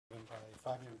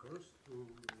Fabian Grusdt, who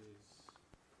is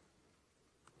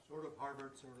sort of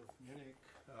Harvard, sort of Munich,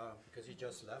 because he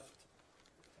just left,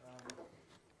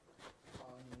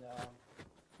 on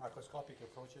microscopic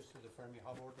approaches to the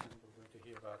Fermi-Hubbard, and we're going to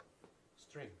hear about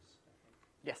strings.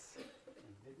 Yes.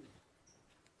 Maybe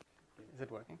Is it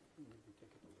working? maybe take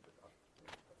it a little bit up.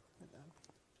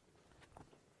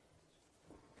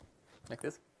 Like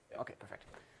this? Yeah. Okay, perfect.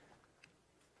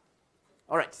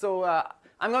 All right, so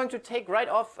I'm going to take right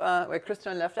off where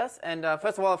Christian left us. And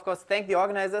first of all, of course, thank the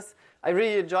organizers. I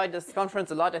really enjoyed this conference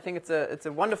a lot. I think it's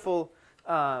a wonderful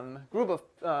group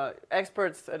of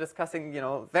experts discussing,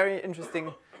 very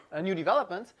interesting new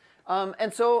developments.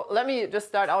 And so let me just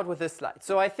start out with this slide.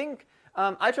 So I think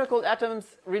ultra-cold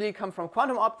atoms really come from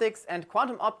quantum optics, and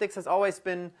quantum optics has always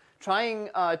been trying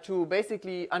to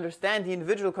basically understand the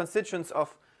individual constituents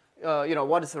of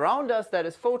what is around us, that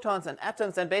is photons and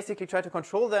atoms, and basically try to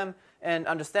control them and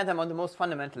understand them on the most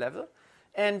fundamental level.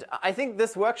 And I think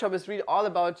this workshop is really all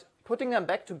about putting them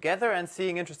back together and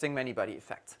seeing interesting many-body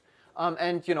effects.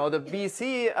 And the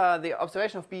BEC, the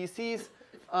observation of BECs,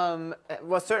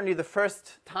 was certainly the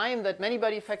first time that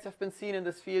many-body effects have been seen in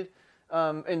this field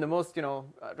in the most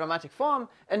dramatic form.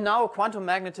 And now quantum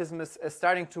magnetism is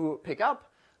starting to pick up.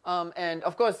 And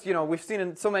of course, we've seen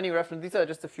in so many references, these are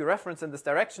just a few references in this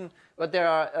direction, but there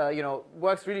are,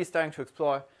 works really starting to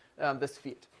explore this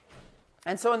field.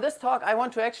 And so in this talk, I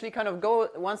want to actually kind of go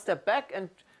one step back and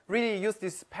really use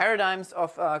these paradigms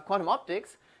of quantum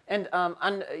optics and,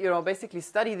 basically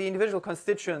study the individual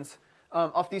constituents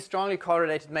of these strongly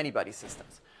correlated many-body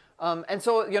systems. And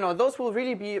so, those will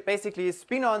really be basically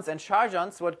spinons and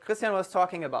chargons, what Christian was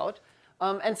talking about.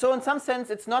 And so in some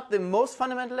sense, it's not the most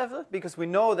fundamental level, because we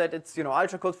know that it's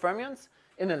ultra-cold fermions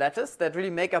in a lattice that really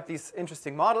make up these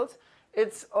interesting models.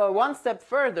 It's one step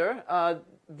further,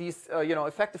 these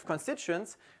effective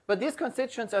constituents, but these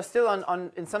constituents are still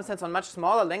in some sense on much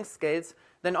smaller length scales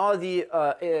than all the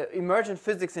emergent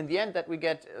physics in the end that we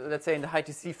get, let's say, in the high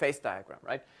TC phase diagram,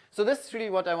 right? So this is really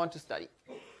what I want to study.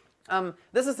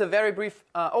 This is a very brief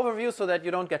overview so that you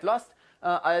don't get lost.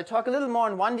 I'll talk a little more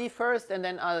on 1D first, and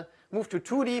then I'll move to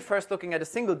 2D, first looking at a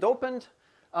single dopant.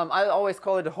 I'll always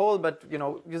call it a hole, but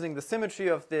using the symmetry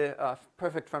of the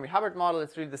perfect Fermi-Hubbard model,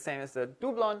 it's really the same as the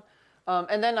doublon.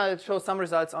 And then I'll show some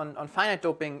results on finite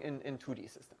doping in 2D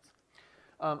systems.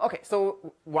 Okay,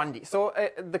 so 1D. So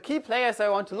the key players I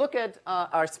want to look at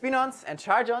are spinons and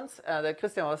chargons that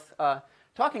Christian was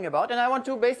talking about. And I want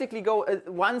to basically go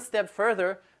one step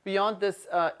further beyond this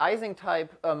Ising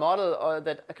type model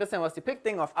that Christian was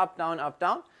depicting of up,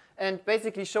 down, and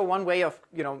basically show one way of,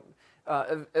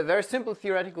 a very simple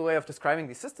theoretical way of describing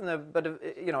these systems, but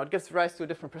it gives rise to a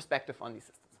different perspective on these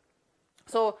systems.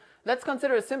 So let's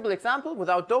consider a simple example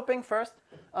without doping first.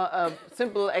 A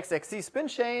simple XXZ spin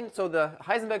chain. So the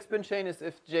Heisenberg spin chain is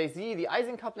if Jz, the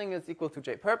Ising coupling, is equal to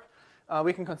Jperp.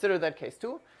 We can consider that case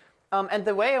too. And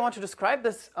the way I want to describe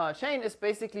this chain is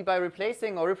basically by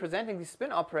replacing or representing these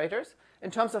spin operators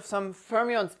in terms of some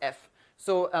fermions F.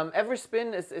 So every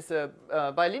spin is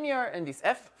bilinear in these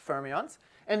F fermions.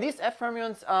 And these F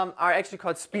fermions are actually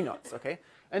called spinons, okay?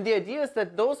 And the idea is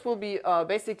that those will be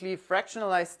basically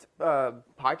fractionalized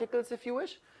particles, if you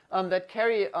wish, that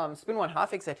carry spin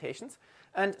 1/2 excitations.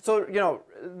 And so,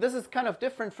 this is kind of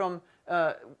different from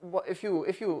if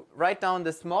you write down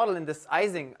this model in this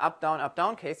Ising up,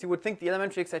 down case, you would think the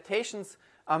elementary excitations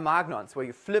are magnons, where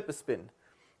you flip a spin.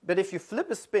 But if you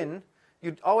flip a spin,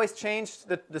 you'd always change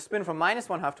the spin from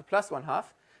 -1/2 to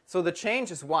 +1/2. So the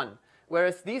change is 1.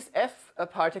 Whereas these F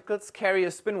particles carry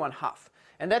a spin 1/2.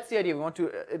 And that's the idea. We want to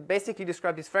basically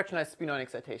describe these fractionalized spinon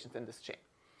excitations in this chain.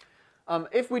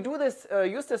 If we do this,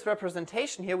 use this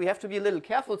representation here, we have to be a little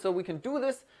careful. So we can do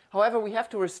this. However, we have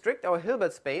to restrict our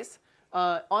Hilbert space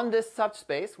on this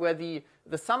subspace where the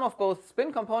sum of both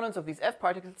spin components of these F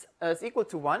particles is equal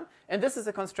to 1. And this is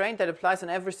a constraint that applies on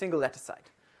every single lattice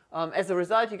site. As a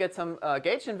result, you get some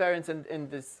gauge invariance in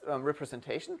this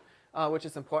representation, which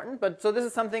is important. But so this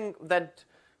is something that,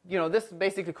 this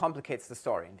basically complicates the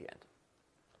story in the end.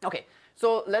 Okay,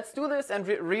 so let's do this and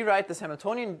rewrite this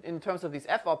Hamiltonian in terms of these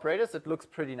F operators. It looks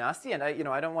pretty nasty, and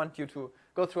I don't want you to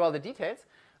go through all the details.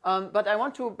 But I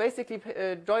want to basically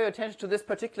draw your attention to this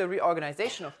particular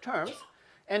reorganization of terms.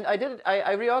 And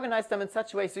I reorganized them in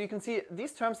such a way, so you can see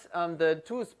these terms, the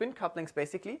two spin couplings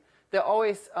basically, they're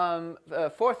always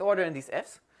fourth order in these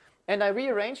Fs. And I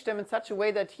rearranged them in such a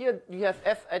way that here you have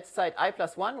F at site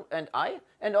I+1 and I,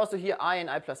 and also here I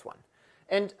and I+1.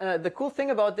 And the cool thing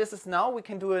about this is now we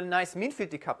can do a nice mean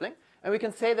field decoupling. And we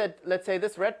can say that, let's say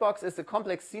this red box is a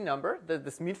complex C number,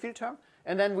 this mean field term.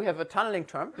 And then we have a tunneling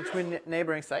term between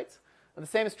neighboring sites. The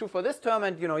same is true for this term,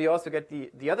 and you also get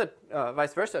the other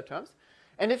vice versa terms.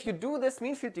 And if you do this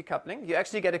mean field decoupling, you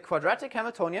actually get a quadratic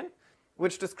Hamiltonian,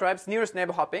 which describes nearest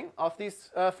neighbor hopping of these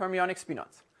fermionic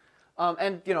spinons.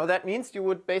 And that means you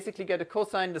would basically get a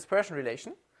cosine dispersion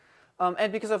relation.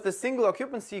 And because of the single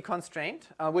occupancy constraint,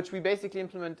 which we basically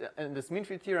implement in this mean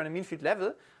field theory on a mean field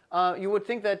level, you would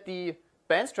think that the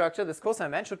band structure, this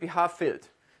cosine band, should be half filled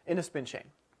in a spin chain.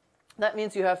 That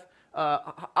means you have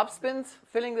upspins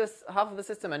filling this half of the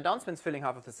system and downspins filling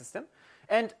half of the system.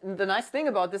 And the nice thing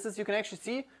about this is you can actually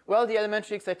see, well, the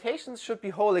elementary excitations should be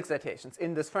whole excitations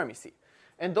in this Fermi sea.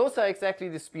 And those are exactly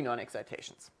the spinon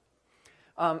excitations.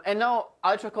 And now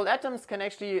ultra-cold atoms can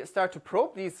actually start to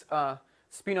probe these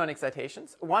spinon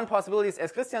excitations. One possibility is,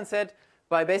 as Christian said,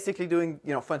 by basically doing,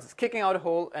 for instance, kicking out a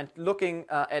hole and looking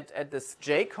at this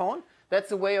J cone.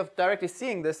 That's a way of directly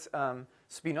seeing this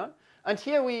spinon. And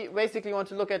here we basically want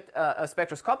to look at a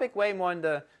spectroscopic way, more in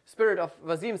the spirit of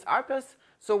Wasim's ARPAS.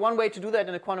 So one way to do that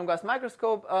in a quantum gas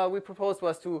microscope we proposed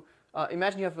was to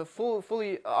imagine you have a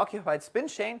fully occupied spin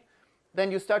chain.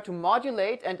 Then you start to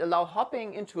modulate and allow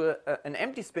hopping into an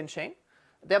empty spin chain.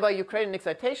 Thereby you create an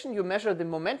excitation. You measure the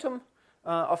momentum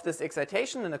of this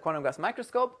excitation in a quantum gas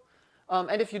microscope.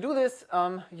 And if you do this,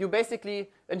 you basically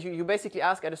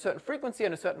ask at a certain frequency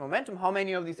and a certain momentum, how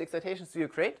many of these excitations do you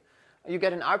create? You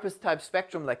get an ARPAS type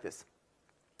spectrum like this.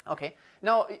 Okay.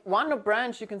 Now, one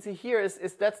branch you can see here is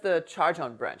that's the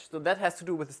charge-on branch. So that has to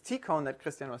do with this T cone that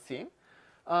Christian was seeing.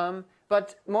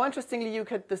 But more interestingly, you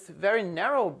get this very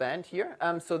narrow band here.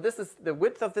 So this is the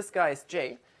width of this guy is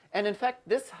J. And in fact,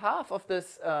 this half of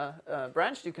this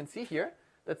branch you can see here,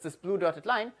 that's this blue dotted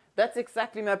line, that's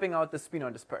exactly mapping out the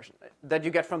spinon dispersion that you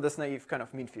get from this naive kind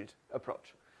of mean field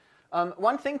approach.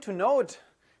 One thing to note,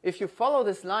 if you follow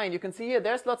this line, you can see here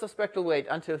there's lots of spectral weight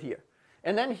until here.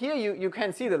 And then here you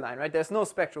can see the line, right? There's no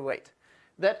spectral weight.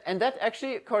 And that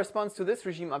actually corresponds to this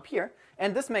regime up here.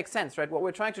 And this makes sense, right? What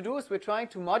we're trying to do is we're trying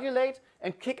to modulate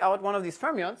and kick out one of these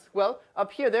fermions. Well,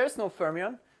 up here there's no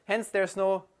fermion, hence there's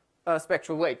no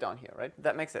spectral weight down here, right?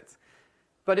 That makes sense.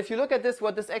 But if you look at this,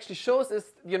 what this actually shows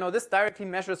is, this directly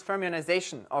measures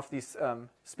fermionization of these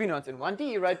spinons in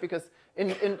 1D, right? Because in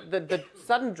the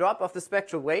sudden drop of the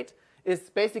spectral weight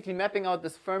is basically mapping out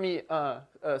this Fermi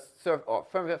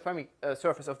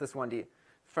surface of this 1D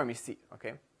Fermi sea.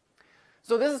 Okay.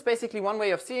 So this is basically one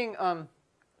way of seeing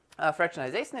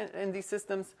fractionalization in these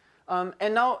systems.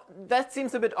 And now that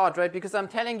seems a bit odd, right? Because I'm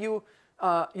telling you,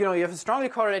 you have a strongly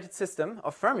correlated system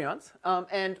of fermions,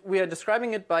 and we are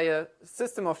describing it by a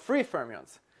system of free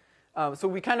fermions. So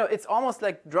we it's almost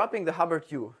like dropping the Hubbard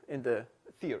U in the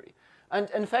theory. And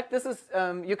in fact, this is,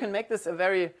 you can make this a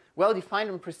very well-defined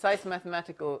and precise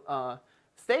mathematical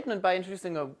statement by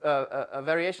introducing a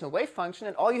variational wave function.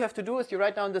 And all you have to do is you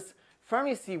write down this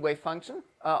Fermi sea wave function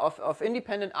of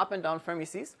independent up and down Fermi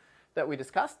seas that we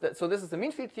discussed. So this is the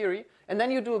mean field theory. And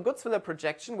then you do a Gutzwiller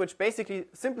projection, which basically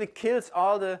simply kills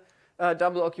all the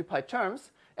double occupied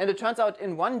terms. And it turns out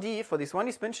in 1D, for these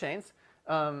 1D spin chains,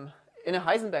 in a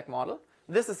Heisenberg model,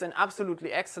 this is an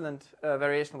absolutely excellent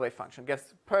variational wave function. It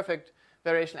gets perfect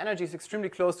variation energy, is extremely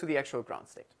close to the actual ground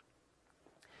state.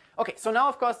 Okay, so now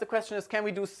of course the question is, can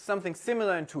we do something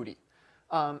similar in 2D?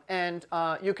 And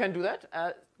you can do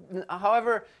that.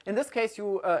 However, in this case,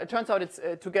 it turns out it's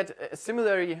to get a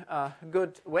similarly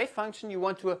good wave function, you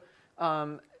want to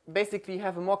basically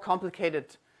have a more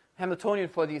complicated Hamiltonian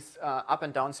for these up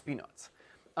and down spinons.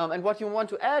 And what you want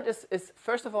to add is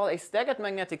first of all a staggered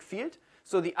magnetic field.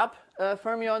 So the up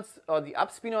fermions or the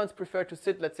up spinons prefer to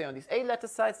sit, let's say, on these A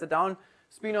lattice sides. The down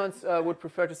spinons would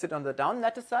prefer to sit on the down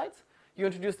lattice sides. You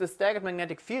introduce the staggered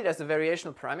magnetic field as a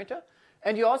variational parameter.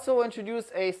 And you also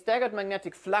introduce a staggered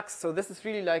magnetic flux. So this is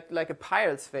really like a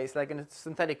Peierls phase, like in a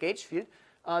synthetic gauge field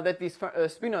that these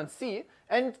spinons see.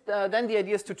 And then the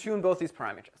idea is to tune both these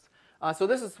parameters. So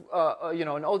this is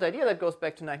an old idea that goes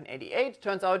back to 1988.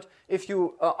 Turns out if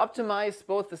you optimize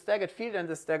both the staggered field and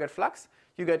the staggered flux,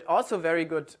 you get also very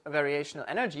good variational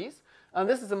energies.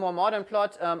 This is a more modern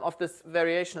plot of this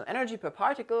variational energy per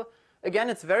particle.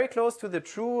 Again, it's very close to the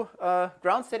true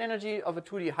ground state energy of a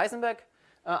 2D Heisenberg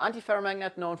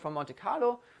antiferromagnet known from Monte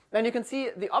Carlo. Then you can see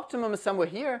the optimum is somewhere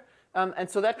here. And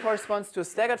so that corresponds to a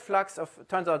staggered flux of,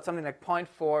 turns out, something like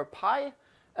 0.4 pi.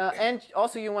 And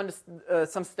also you want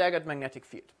some staggered magnetic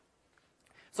field.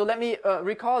 So let me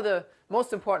recall the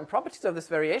most important properties of this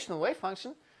variational wave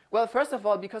function. Well, first of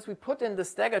all, because we put in the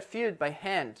staggered field by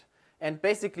hand and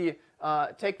basically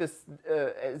take this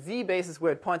z basis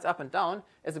where it points up and down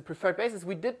as a preferred basis,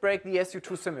 we did break the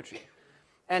SU2 symmetry.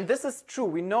 And this is true.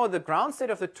 We know the ground state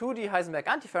of the 2D Heisenberg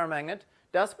antiferromagnet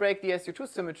does break the SU2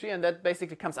 symmetry, and that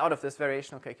basically comes out of this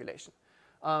variational calculation.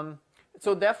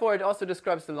 So therefore, it also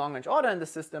describes the long-range order in the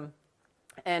system,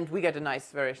 and we get a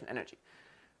nice variation energy.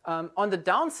 On the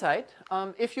downside,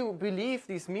 if you believe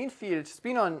these mean field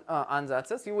spin-on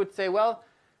ansatzes, you would say, well,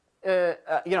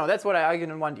 that's what I argued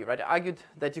in 1D, right? I argued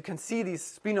that you can see these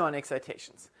spin-on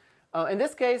excitations. In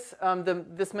this case,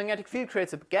 this magnetic field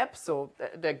creates a gap, so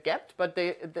they're gapped, but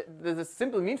the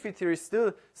simple mean field theory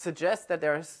still suggests that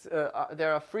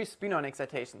there are free spin-on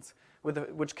excitations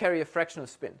which carry a fractional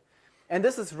spin. And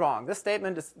this is wrong. This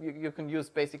statement is, you can use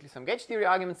basically some gauge theory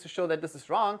arguments to show that this is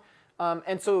wrong.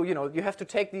 And so, you have to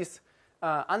take these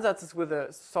ansatzes with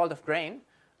a salt of grain.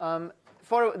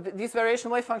 These variation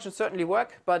wave functions certainly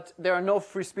work, but there are no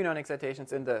free spin-on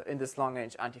excitations in this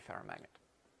long-range antiferromagnet.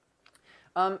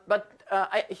 I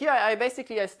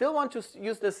still want to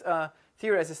use this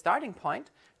theory as a starting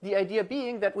point. The idea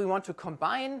being that we want to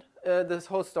combine this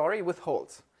whole story with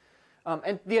holes.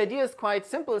 And the idea is quite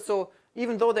simple. So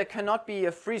even though there cannot be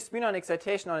a free spin-on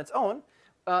excitation on its own,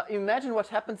 imagine what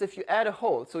happens if you add a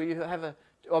hole. So you have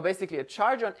basically a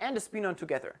charge-on and a spin-on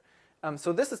together.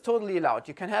 So this is totally allowed.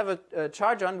 You can have a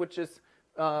charge-on which is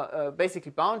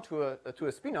basically bound to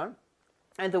a spin-on.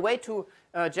 And the way to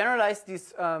generalize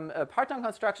these parton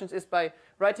constructions is by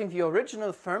writing the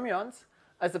original fermions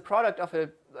as a product of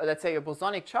let's say, a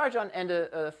bosonic charge-on and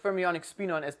a fermionic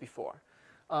spin-on as before.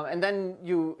 And then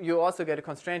you also get a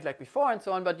constraint like before and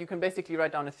so on, but you can basically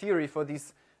write down a theory for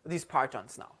these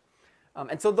partons now.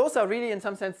 And so those are really, in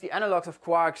some sense, the analogs of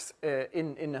quarks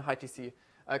in a high TC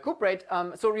cuprate.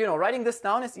 So writing this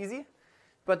down is easy,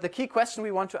 but the key question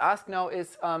we want to ask now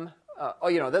is,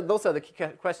 those are the key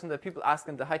questions that people ask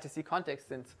in the high TC context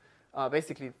since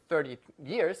basically 30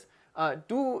 years.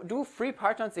 Do free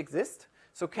partons exist?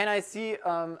 So can I see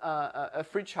a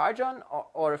free charge-on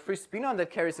or a free spin-on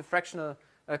that carries a fractional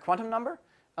quantum number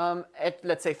at,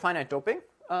 let's say, finite doping?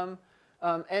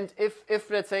 And if,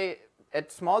 let's say, at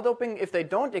small doping, if they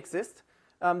don't exist,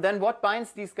 then what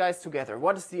binds these guys together?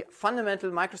 What is the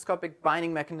fundamental microscopic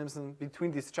binding mechanism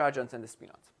between these charge-ons and the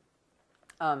spin-ons?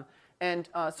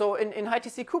 So in high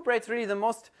TC cuprates, really the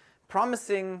most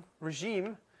promising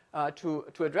regime to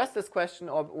address this question,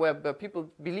 or where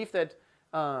people believe that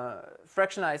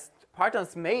fractionalized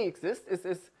partons may exist, is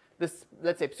this,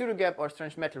 let's say, pseudogap or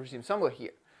strange metal regime somewhere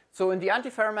here. So in the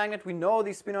antiferromagnet, we know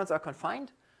these spin-ons are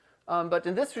confined. But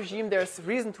in this regime, there's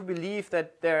reason to believe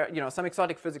that some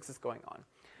exotic physics is going on.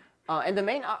 And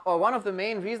one of the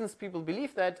main reasons people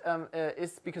believe that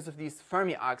is because of these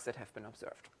Fermi arcs that have been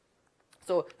observed.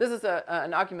 So this is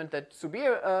an argument that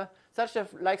Subir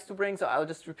likes to bring, so I'll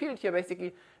just repeat it here.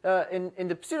 Basically, in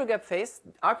the pseudogap phase,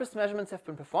 ARPIS measurements have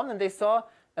been performed, and they saw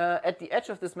at the edge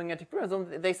of this magnetic Brillouin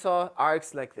zone, they saw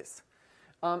arcs like this.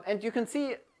 And you can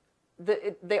see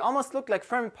they almost look like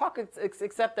Fermi pockets,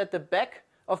 except that the back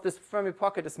of this Fermi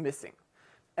pocket is missing,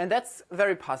 and that's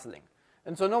very puzzling.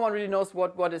 And so no one really knows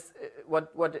what is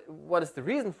the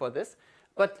reason for this.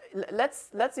 But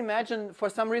let's imagine for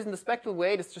some reason the spectral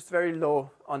weight is just very low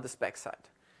on the spec side.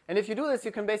 And if you do this,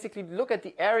 you can basically look at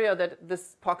the area that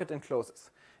this pocket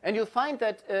encloses, and you'll find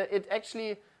that it's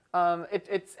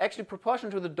actually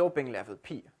proportional to the doping level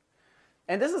P.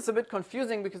 And this is a bit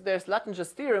confusing because there's Lattinger's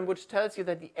theorem, which tells you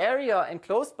that the area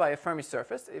enclosed by a Fermi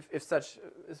surface, if such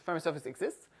a Fermi surface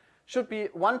exists, should be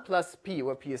 1 plus P,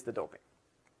 where P is the doping.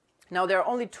 Now, there are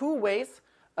only two ways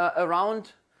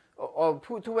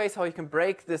two ways how you can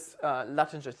break this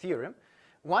Lattinger theorem.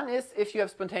 One is if you have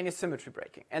spontaneous symmetry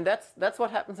breaking, and that's what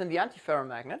happens in the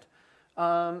antiferromagnet.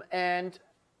 And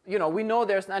we know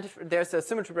there's a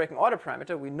symmetry breaking order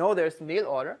parameter. We know there's Néel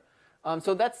order.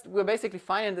 So we're basically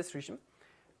fine in this regime.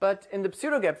 But in the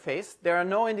pseudogap phase, there are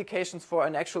no indications for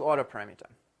an actual order parameter.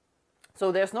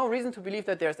 So there's no reason to believe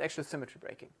that there's actual symmetry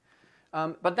breaking.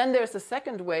 But then there's a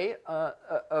second way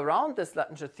around this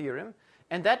Lattinger theorem,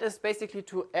 and that is basically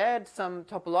to add some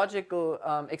topological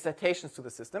excitations to the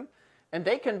system, and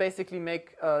they can basically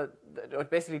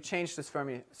change this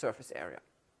Fermi surface area.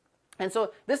 And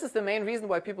so this is the main reason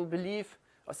why people believe,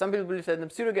 or some people believe, that in the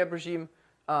pseudogap regime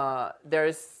there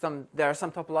are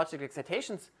some topological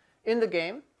excitations in the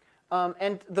game.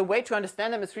 And the way to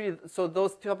understand them is really, so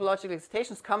those topological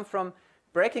excitations come from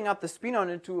breaking up the spin-on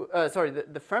into,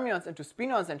 the fermions into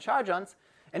spin-ons and charge-ons.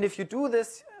 And if you do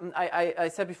this, I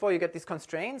said before, you get these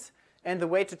constraints. And the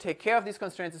way to take care of these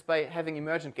constraints is by having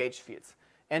emergent gauge fields.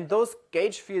 And those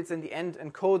gauge fields in the end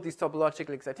encode these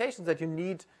topological excitations that you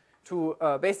need to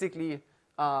basically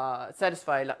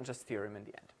satisfy Lattinger's theorem in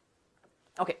the end.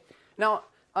 Okay, now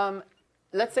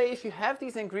let's say if you have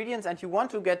these ingredients and you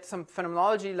want to get some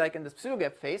phenomenology like in the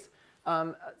pseudogap phase,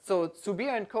 so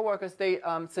Subir and co-workers, they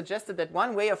suggested that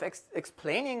one way of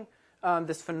explaining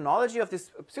this phenomenology of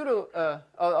this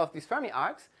of these Fermi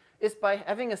arcs is by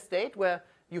having a state where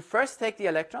you first take the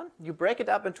electron, you break it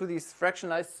up into these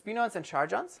fractionalized spinons and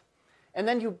chargons, and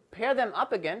then you pair them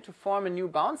up again to form a new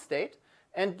bound state.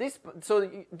 And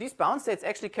these bound states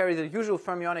actually carry the usual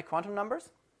fermionic quantum numbers,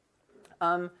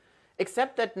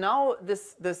 except that now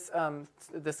this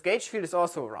gauge field is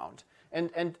also around,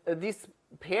 and these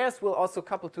pairs will also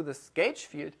couple to this gauge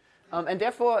field, and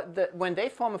therefore when they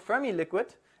form a Fermi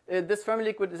liquid, this Fermi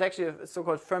liquid is actually a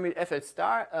so-called Fermi FL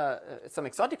star, some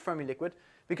exotic Fermi liquid,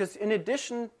 because in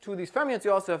addition to these fermions,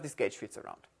 you also have these gauge fields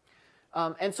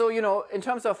around. And so, in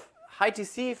terms of high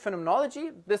TC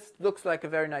phenomenology, this looks like a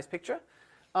very nice picture.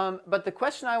 But the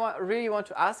question I really want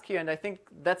to ask here, and I think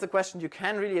that's a question you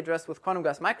can really address with quantum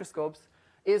gas microscopes,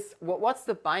 is what's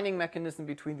the binding mechanism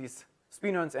between these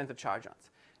spinons and the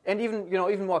chargons? And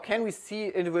even more, can we see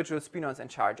individual spinons and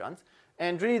chargons?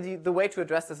 And really the way to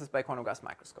address this is by quantum gas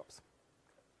microscopes.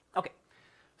 Okay,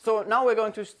 so now we're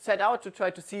going to set out to try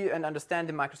to see and understand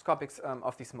the microscopics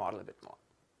of this model a bit more.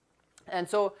 And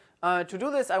so to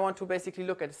do this, I want to basically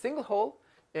look at a single hole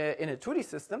in a 2D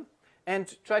system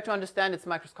and try to understand its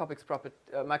microscopic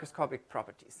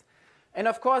properties. And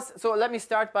of course, so let me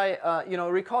start by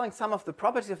recalling some of the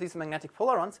properties of these magnetic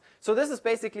polarons. So this is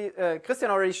basically,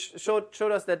 Christian already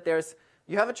showed us that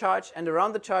you have a charge, and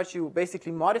around the charge you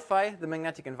basically modify the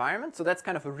magnetic environment. So that's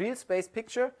kind of a real space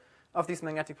picture of these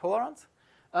magnetic polarons.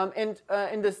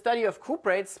 In the study of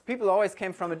cuprates, people always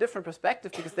came from a different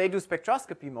perspective because they do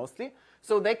spectroscopy mostly.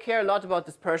 So they care a lot about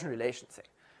dispersion relations, say.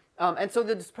 And so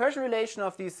the dispersion relation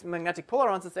of these magnetic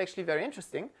polarons is actually very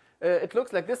interesting. It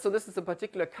looks like this. So this is a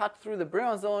particular cut through the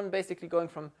Brillouin zone, basically going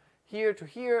from here to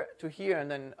here to here and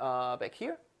then back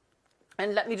here.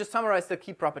 And let me just summarize the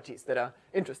key properties that are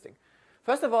interesting.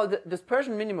 First of all, the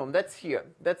dispersion minimum, that's here.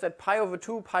 That's at pi over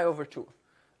 2,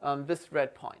 this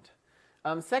red point.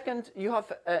 Second, you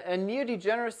have a near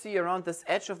degeneracy around this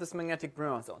edge of this magnetic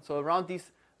Brillouin zone. So around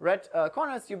these red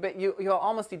corners, you are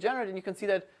almost degenerate, and you can see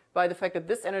that by the fact that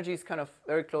this energy is kind of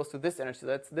very close to this energy. So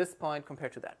that's this point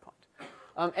compared to that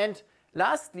point. And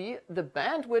lastly, the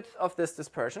bandwidth of this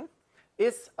dispersion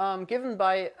is given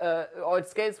by, or it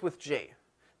scales with J.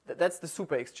 That's the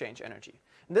super exchange energy.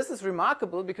 And this is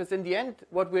remarkable because in the end,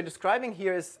 what we're describing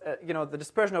here is the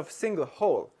dispersion of a single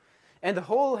hole. And the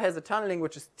hole has a tunneling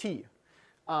which is T.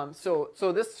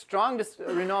 So this strong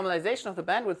renormalization of the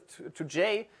bandwidth to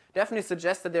J definitely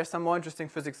suggests that there's some more interesting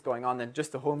physics going on than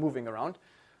just the hole moving around.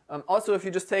 Also, if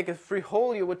you just take a free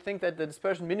hole, you would think that the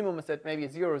dispersion minimum is at maybe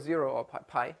 0, 0 or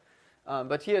pi.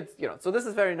 But here it's, so this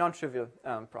is very non-trivial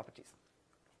properties.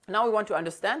 Now we want to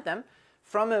understand them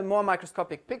from a more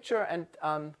microscopic picture, and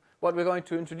what we're going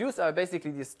to introduce are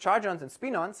basically these chargons and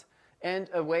spinons and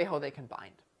a way how they can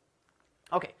bind.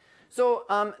 Okay, so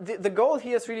the goal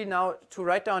here is really now to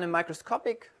write down a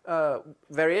microscopic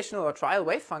variational or trial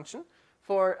wave function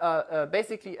for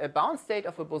basically a bound state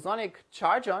of a bosonic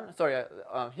chargon. Sorry,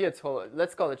 here it's whole.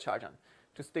 Let's call it chargon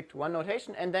to stick to one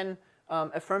notation, and then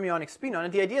a fermionic spinon.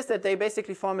 And the idea is that they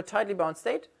basically form a tightly bound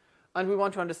state, and we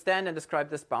want to understand and describe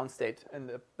this bound state in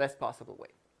the best possible way.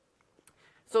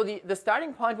 So the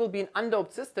starting point will be an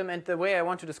undoped system, and the way I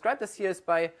want to describe this here is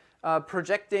by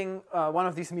projecting one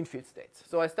of these mean field states.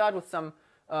 So I start with some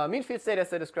mean field state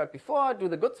as I described before, do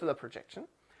the Gutzwiller projection,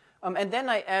 and then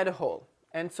I add a hole.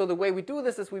 And so the way we do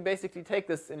this is we basically take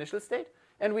this initial state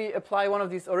and we apply one of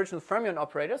these original fermion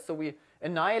operators. So we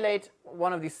annihilate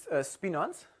one of these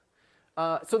spinons.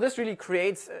 So this really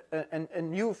creates a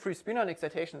new free spinon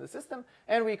excitation in the system,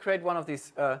 and we create one of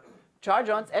these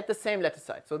chargons at the same lattice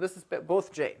site. So this is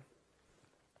both J.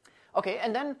 Okay,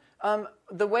 and then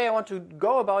the way I want to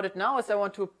go about it now is I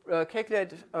want to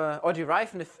calculate or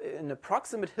derive an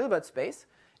approximate Hilbert space.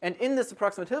 And in this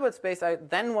approximate Hilbert space, I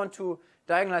then want to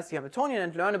diagonalize the Hamiltonian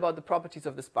and learn about the properties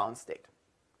of this bound state.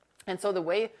 And so the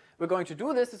way we're going to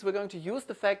do this is we're going to use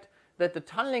the fact that the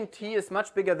tunneling T is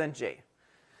much bigger than J.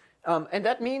 And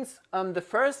that means the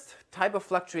first type of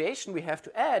fluctuation we have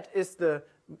to add is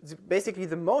basically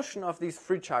the motion of these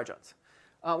free chargons.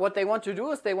 What they want to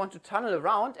do is they want to tunnel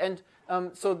around, and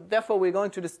so therefore we're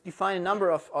going to define a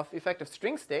number of effective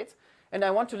string states, and I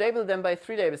want to label them by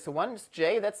 3 labels. So one is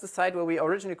J, that's the site where we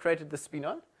originally created the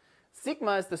spinon.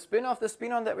 Sigma is the spin of the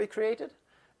spinon that we created,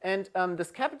 and this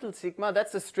capital sigma,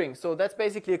 that's a string. So that's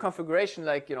basically a configuration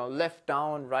like left,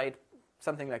 down, right,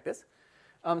 something like this.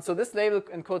 So this label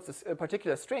encodes a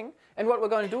particular string, and what we're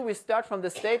going to do, we start from the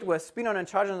state where spinon and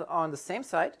chargon are on the same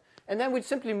side, and then we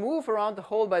simply move around the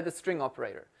hole by the string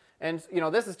operator. And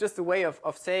this is just a way of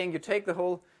saying you take the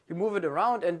hole, you move it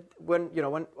around, and when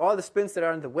all the spins that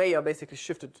are in the way are basically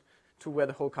shifted to where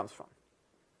the hole comes from.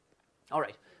 All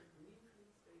right. We need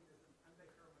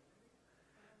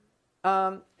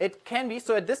It can be.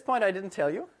 So at this point, I didn't tell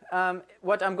you.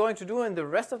 What I'm going to do in the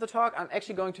rest of the talk, I'm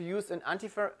actually going to use an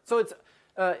antiferromagnet. So it's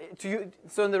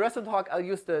so in the rest of the talk, I'll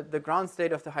use the ground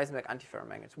state of the Heisenberg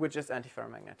antiferromagnet, which is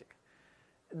antiferromagnetic.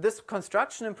 This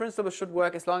construction, in principle, should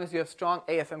work as long as you have strong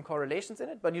AFM correlations in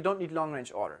it, but you don't need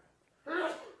long-range order.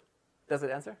 Does it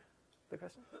answer the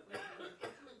question?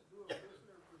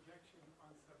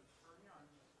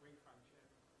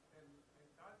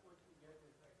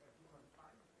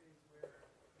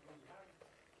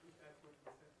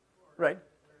 Right.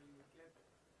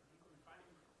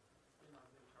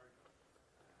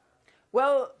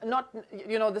 Well, not,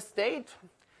 the state,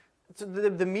 so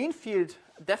the mean field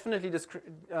definitely describe,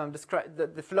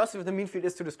 the philosophy of the mean field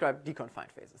is to describe deconfined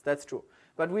phases. That's true.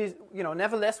 But we,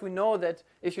 nevertheless, we know that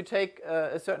if you take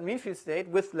a certain mean field state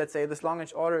with, let's say, this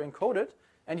long-range order encoded,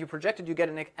 and you project it, you get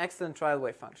an excellent trial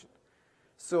wave function.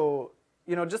 So,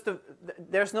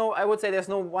 there's no, I would say there's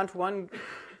no one-to-one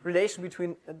relation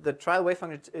between the trial wave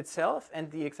function itself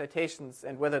and the excitations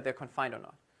and whether they're confined or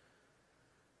not.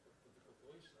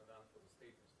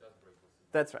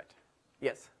 That's right.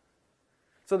 Yes.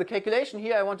 So the calculation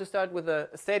here, I want to start with a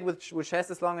state which has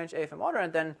this long-range AFM order,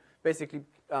 and then basically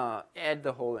add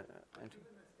the whole into.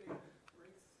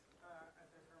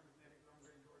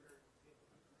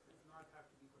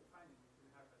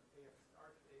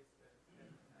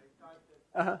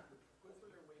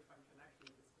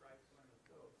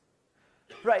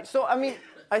 Right. So I mean,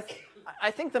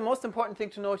 I think the most important thing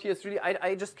to note here is really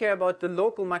I just care about the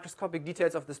local microscopic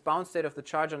details of this bound state of the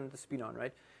charge on the spinon,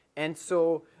 right? And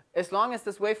so as long as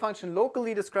this wave function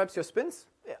locally describes your spins,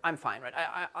 I'm fine, right?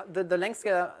 The length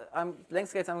scales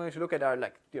I'm going to look at are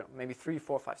like maybe 3,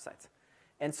 4, 5 sites,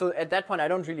 and so at that point I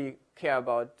don't really care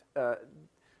about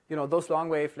those long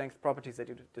wavelength properties that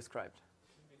you described.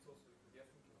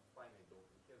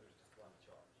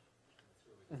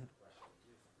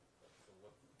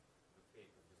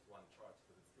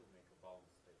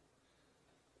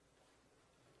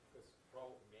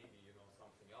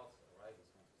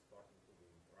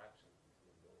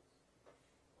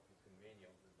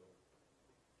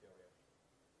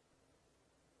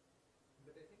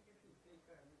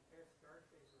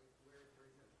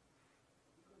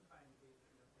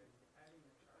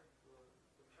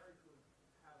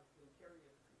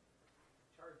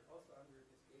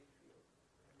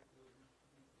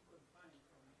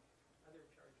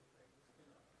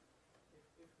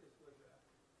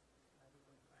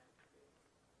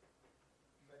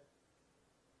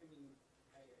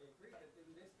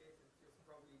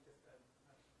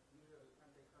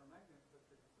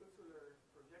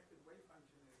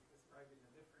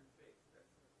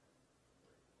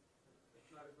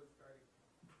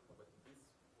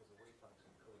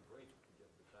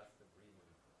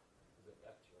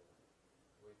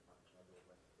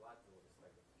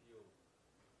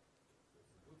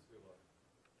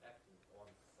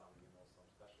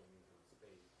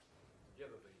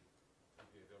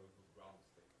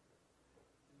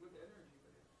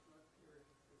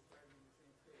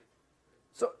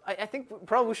 So I think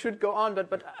probably we should go on,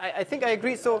 but I think I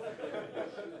agree. So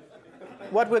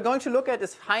what we're going to look at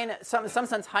is some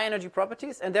sense high energy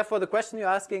properties, and therefore the question you're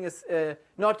asking is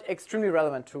not extremely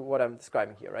relevant to what I'm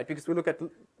describing here, right? Because we look at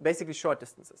basically short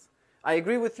distances. I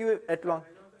agree with you at long.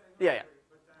 Yeah.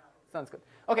 Sounds good.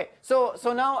 Okay, so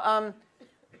now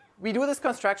we do this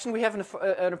construction. We have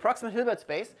an approximate Hilbert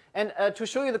space, and to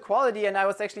show you the quality, and I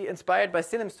was actually inspired by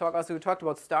Selim's talk also, who talked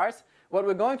about stars. What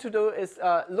we're going to do is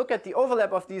look at the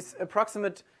overlap of these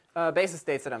approximate basis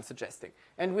states that I'm suggesting.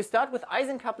 And we start with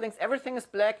Ising couplings. Everything is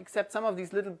black except some of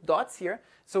these little dots here.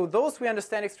 So those we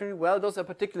understand extremely well. Those are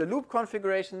particular loop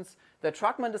configurations that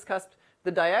Trachman discussed.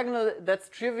 The diagonal, that's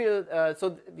trivial.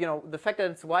 So the fact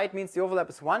that it's white means the overlap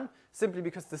is 1, simply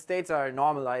because the states are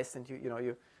normalized, and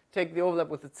you take the overlap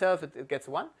with itself, it gets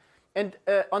 1. And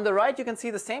on the right, you can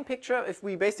see the same picture if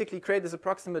we basically create this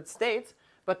approximate states,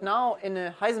 but now in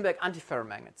a Heisenberg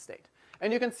antiferromagnet state.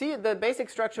 And you can see the basic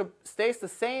structure stays the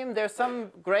same. There's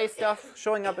some gray stuff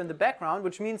showing up in the background,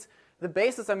 which means the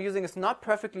basis I'm using is not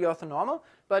perfectly orthonormal,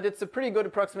 but it's a pretty good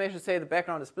approximation to say the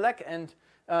background is black. And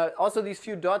also these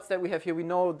few dots that we have here, we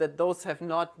know that those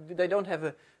they don't have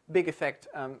a big effect.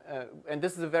 And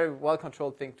this is a very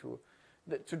well-controlled thing to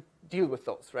deal with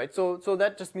those, right? So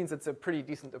that just means it's a pretty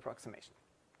decent approximation.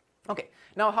 Okay,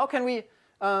 now how can we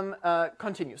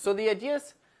continue? So the idea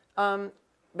is,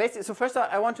 basically, so first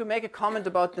I want to make a comment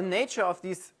about the nature of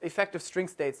these effective string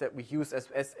states that we use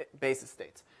as basis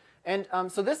states. And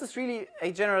so this is really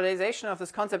a generalization of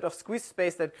this concept of squeeze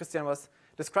space that Christian was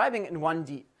describing in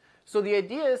 1D. So the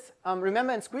idea is,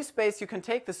 remember in squeeze space you can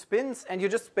take the spins and you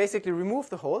just basically remove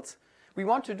the holes. we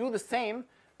want to do the same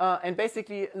and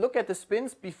basically look at the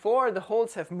spins before the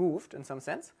holes have moved in some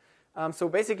sense. So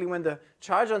basically when the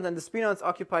chargons and the spinons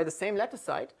occupy the same lattice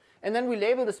site, and then we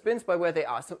label the spins by where they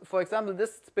are. So for example,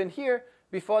 this spin here,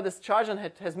 before this chargon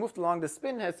has moved along the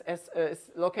spin,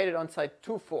 is located on site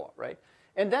 2, 4, right?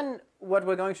 And then what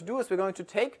we're going to do is we're going to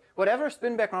take whatever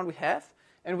spin background we have,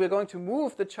 and we're going to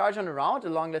move the chargon around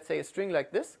along, let's say, a string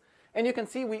like this. And you can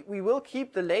see we will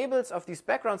keep the labels of these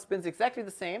background spins exactly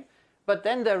the same, but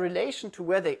then their relation to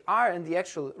where they are in the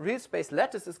actual real space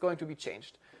lattice is going to be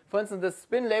changed. For instance, the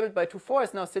spin labeled by 2, 4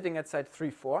 is now sitting at site 3,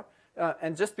 4,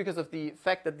 and just because of the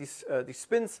fact that these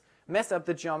spins mess up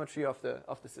the geometry of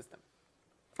the system.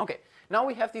 Okay, now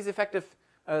we have this effective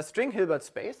string Hilbert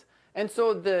space, and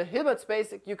so the Hilbert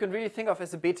space you can really think of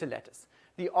as a beta lattice.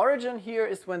 The origin here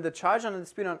is when the chargon and the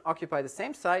spinon occupy the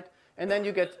same site, and then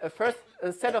you get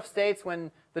a set of states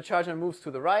when the chargon moves to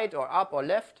the right or up or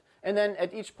left, and then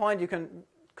at each point you can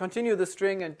continue the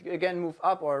string and again move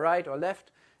up or right or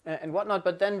left and whatnot,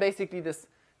 but then basically this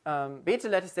beta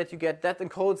lattice that you get, that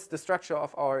encodes the structure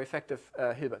of our effective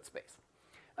Hilbert space.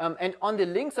 And on the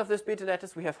links of this beta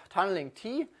lattice we have tunneling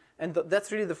T, and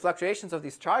that's really the fluctuations of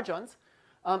these chargons.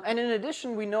 And in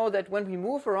addition, we know that when we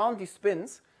move around these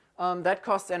spins, that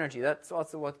costs energy. That's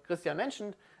also what Christian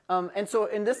mentioned. And so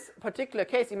in this particular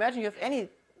case, imagine you have any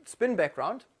spin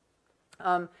background,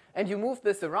 and you move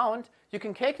this around, you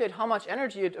can calculate how much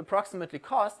energy it approximately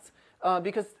costs,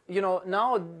 because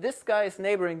now this guy is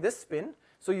neighboring this spin.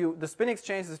 So the spin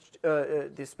exchange is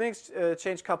the spin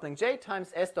exchange coupling J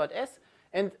times S dot S,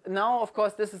 and now of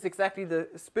course this is exactly the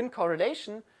spin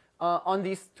correlation on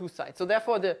these two sides. So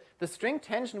therefore the string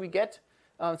tension we get,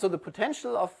 so the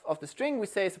potential of the string we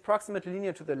say is approximately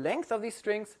linear to the length of these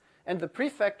strings, and the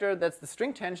prefactor, that's the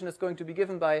string tension, is going to be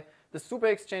given by the super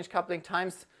exchange coupling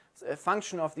times a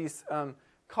function of these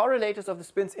correlators of the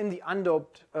spins in the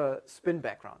undoped spin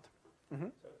background. Mm-hmm.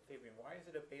 So Fabian, why is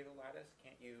it a beta lattice?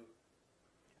 Can't you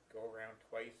go around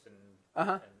twice and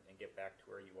get back to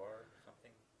where you are or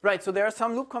something? Right, so there are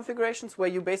some loop configurations where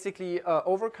you basically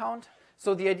overcount.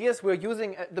 So the idea is we're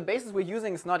using, the basis we're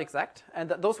using is not exact, and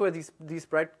those were these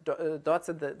bright dots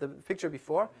in the picture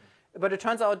before. Mm-hmm. But it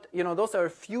turns out, those are a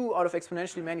few out of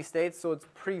exponentially many states, so it's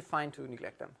pretty fine to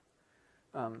neglect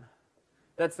them.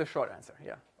 That's the short answer,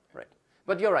 yeah, right.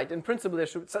 But you're right, in principle there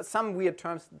should, some weird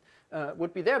terms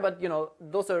would be there, but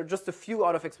those are just a few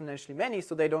out of exponentially many,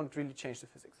 so they don't really change the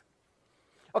physics.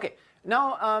 Okay,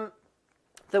 now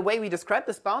the way we describe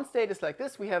this bound state is like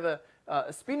this. We have a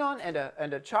spinon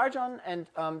and a chargon, and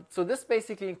so this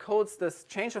basically encodes this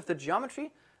change of the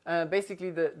geometry, basically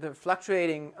the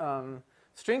fluctuating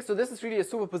strings. So this is really a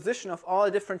superposition of all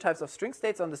different types of string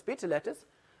states on this beta lattice.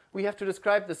 We have to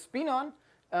describe the spinon,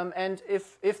 and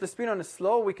if the spinon is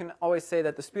slow, we can always say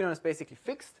that the spinon is basically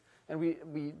fixed, and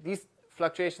these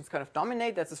fluctuations kind of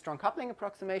dominate. That's a strong coupling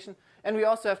approximation. And we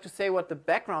also have to say what the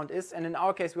background is, and in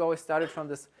our case we always started from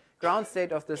this ground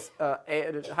state of this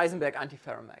Heisenberg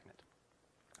antiferromagnet.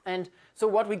 And so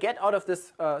what we get out of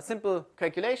this simple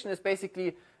calculation is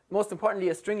basically, most importantly,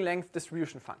 a string length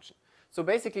distribution function. So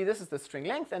basically this is the string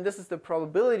length, and this is the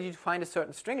probability to find a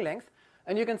certain string length.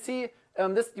 And you can see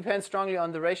this depends strongly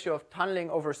on the ratio of tunneling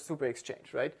over super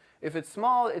exchange, right? If it's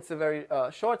small, it's a very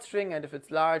short string, and if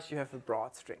it's large, you have a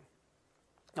broad string.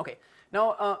 Okay,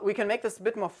 now we can make this a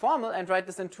bit more formal and write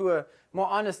this into a more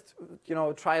honest,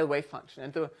 trial wave function.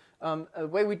 And the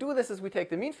way we do this is we take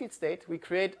the mean field state, we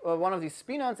create one of these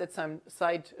spinons at some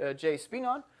site J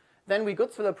spinon, then we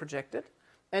Gutzwiller project it,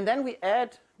 and then we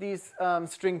add these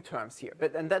string terms here.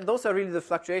 Those are really the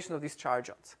fluctuations of these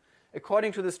chargons,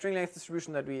 according to the string length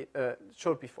distribution that we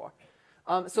showed before.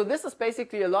 So this is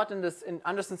basically a lot in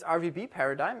Anderson's RVB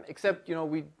paradigm, except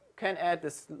we can add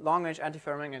this long-range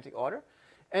antiferromagnetic order.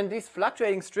 And these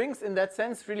fluctuating strings, in that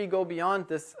sense, really go beyond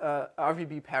this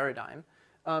RVB paradigm,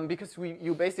 because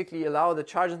you basically allow the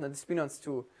charges and the spinons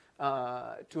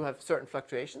to have certain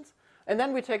fluctuations. And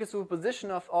then we take a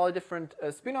superposition of all different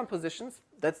spinon positions.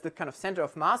 That's the kind of center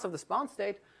of mass of this bound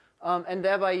state. And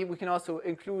thereby we can also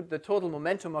include the total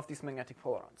momentum of these magnetic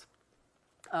polarons.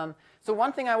 So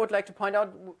one thing I would like to point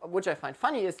out, which I find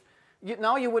funny, is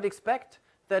now you would expect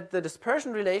that the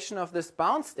dispersion relation of this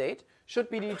bound state should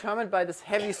be determined by this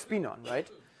heavy spinon, right?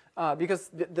 Because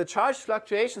the charge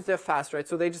fluctuations, they're fast, right?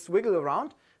 So they just wiggle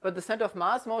around, but the center of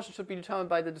mass motion should be determined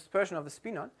by the dispersion of the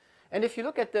spinon. And if you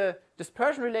look at the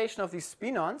dispersion relation of these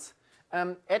spinons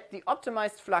at the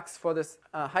optimized flux for this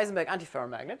Heisenberg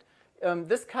antiferromagnet,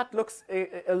 this cut looks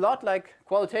a lot like,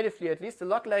 qualitatively at least, a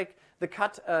lot like the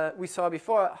cut we saw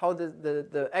before, how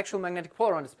the actual magnetic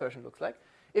polaron dispersion looks like.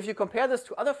 If you compare this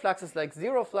to other fluxes like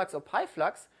zero flux or pi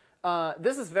flux,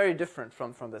 this is very different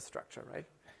from this structure, right?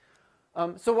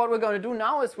 So what we're going to do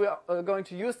now is we're going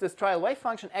to use this trial wave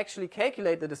function, actually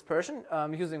calculate the dispersion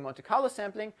using Monte Carlo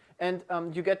sampling, and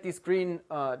you get these green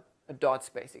dots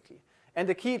basically. And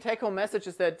the key take-home message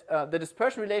is that the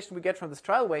dispersion relation we get from this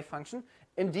trial wave function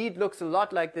indeed looks a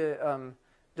lot like the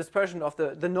dispersion of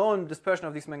the known dispersion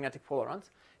of these magnetic polarons.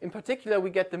 In particular, we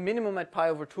get the minimum at pi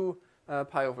over 2,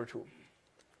 pi over 2.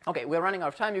 Okay, we're running out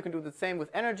of time. You can do the same with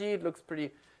energy. It looks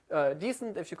pretty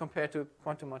decent if you compare to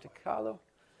quantum Monte Carlo.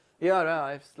 Yeah, no,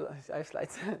 I have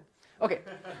slides. Okay.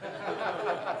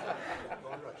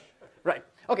 Don't rush. Right.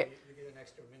 Okay. You get an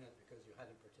extra minute because you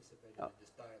hadn't participated in this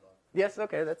dialogue. Yes.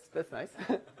 Okay. That's nice.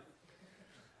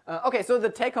 Okay. So the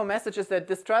take-home message is that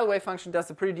this trial wave function does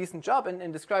a pretty decent job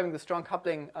in describing the strong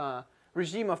coupling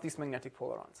regime of these magnetic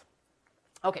polarons.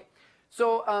 Okay.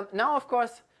 So now, of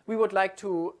course, we would like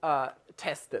to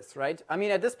test this, right? I mean,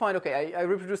 at this point, okay, I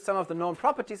reproduced some of the known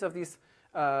properties of these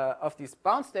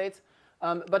bound states.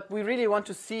 But we really want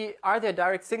to see, are there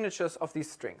direct signatures of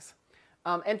these strings?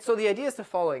 And so the idea is the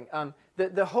following.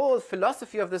 The whole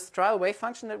philosophy of this trial wave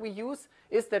function that we use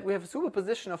is that we have a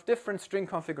superposition of different string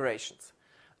configurations.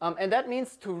 And that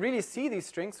means to really see these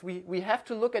strings, we have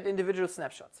to look at individual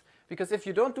snapshots. Because if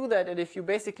you don't do that, and if you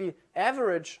basically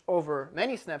average over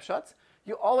many snapshots,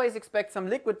 you always expect some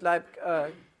liquid-like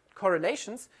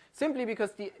correlations, simply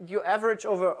because you average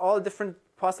over all different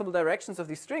possible directions of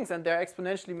these strings, and there are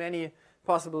exponentially many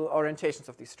possible orientations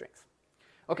of these strings.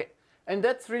 Okay, and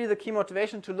that's really the key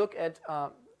motivation to look at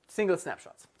single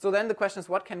snapshots. So then the question is,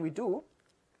 what can we do?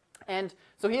 And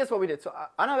so here's what we did. So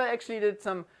Annabelle actually did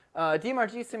some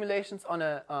DMRG simulations on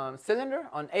a cylinder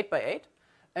on 8x8,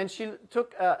 and she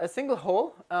took a single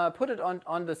hole, put it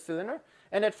on the cylinder,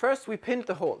 and at first we pinned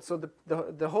the hole. So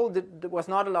the hole was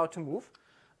not allowed to move,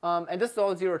 and this is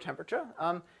all 0 temperature.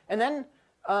 And then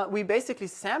we basically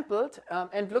sampled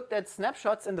and looked at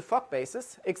snapshots in the Fock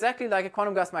basis, exactly like a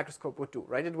quantum gas microscope would do,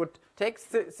 right? It would take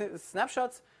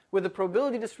snapshots with the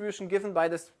probability distribution given by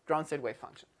this ground state wave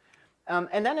function.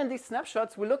 And then in these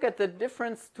snapshots, we look at the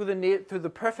difference to the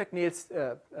perfect Niels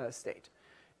state.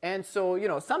 And so, you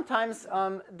know, sometimes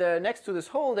next to this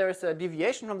hole, there is a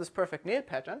deviation from this perfect Niels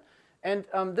pattern. And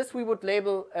this we would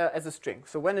label as a string.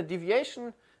 So when a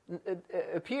deviation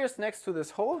appears next to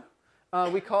this hole,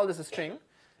 we call this a string.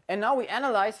 And now we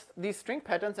analyze these string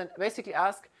patterns and basically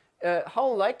ask how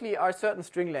likely are certain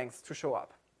string lengths to show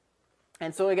up.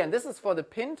 And so again, this is for the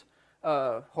pinned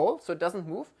hole, so it doesn't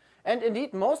move. And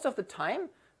indeed, most of the time,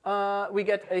 we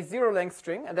get a 0-length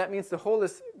string, and that means the hole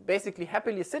is basically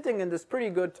happily sitting in this pretty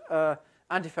good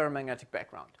antiferromagnetic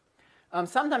background.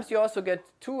 Sometimes you also get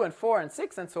 2 and 4 and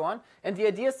 6 and so on. And the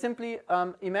idea is simply,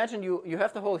 imagine you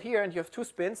have the hole here and you have 2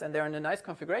 spins and they're in a nice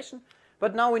configuration.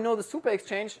 But now we know the super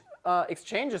exchange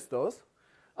exchanges those.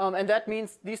 And that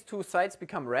means these 2 sides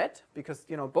become red because,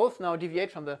 you know, both now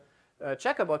deviate from the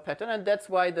checkerboard pattern. And that's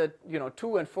why the, you know,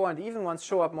 2 and 4 and the even ones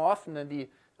show up more often than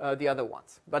the other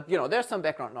ones. But, you know, there's some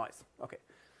background noise. Okay.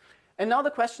 And now the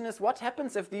question is, what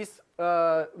happens if these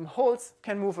holes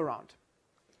can move around?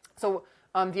 So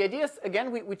the idea is,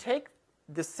 again, we take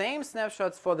the same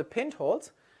snapshots for the pinned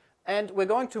holes, and we're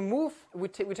going to move, we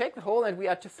take the hole and we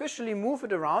artificially move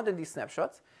it around in these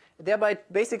snapshots, thereby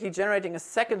basically generating a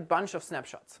second bunch of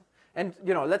snapshots. And,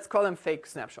 you know, let's call them fake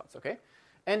snapshots, okay?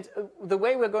 And the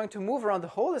way we're going to move around the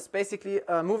hole is basically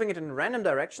moving it in random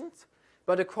directions,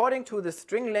 but according to the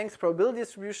string length probability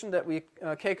distribution that we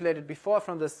calculated before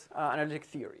from this analytic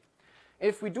theory.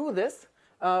 If we do this,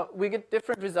 we get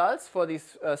different results for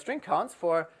these string counts.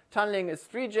 For tunneling is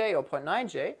 3J or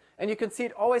 0.9J, and you can see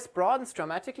it always broadens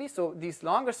dramatically, so these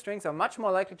longer strings are much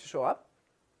more likely to show up.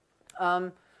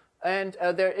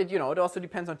 It also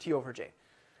depends on T over J.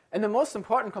 And the most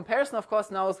important comparison, of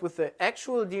course, now is with the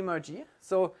actual DMRG.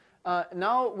 So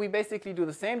now we basically do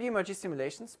the same DMRG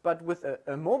simulations, but with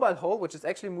a mobile hole, which is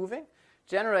actually moving,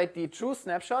 generate the true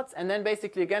snapshots, and then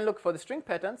basically again look for the string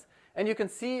patterns. And you can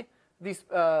see these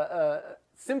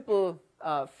simple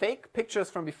fake pictures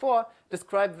from before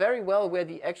describe very well where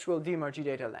the actual DMRG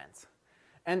data lands.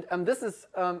 And this is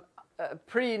a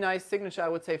pretty nice signature, I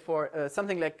would say, for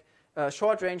something like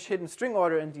short-range hidden string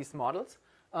order in these models.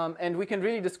 And we can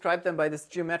really describe them by this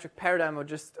geometric paradigm of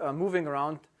just moving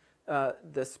around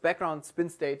this background spin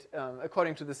state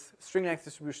according to this string length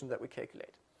distribution that we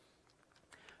calculate.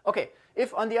 Okay,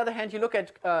 if on the other hand you look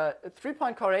at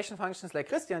 3-point correlation functions like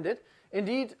Christian did,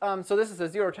 indeed, so this is a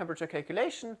 0 temperature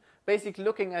calculation, basically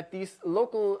looking at these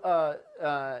local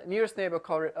nearest neighbor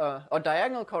or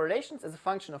diagonal correlations as a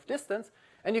function of distance.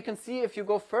 And you can see if you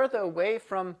go further away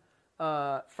from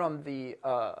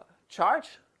the charge,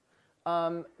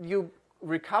 you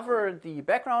recover the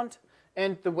background.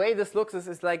 And the way this looks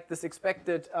is like this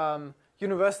expected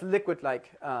universal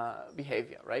liquid-like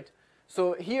behavior, right?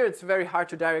 So here it's very hard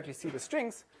to directly see the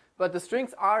strings, but the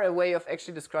strings are a way of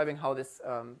actually describing how this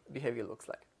behavior looks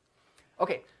like.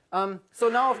 Okay, so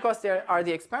now of course there are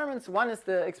the experiments. One is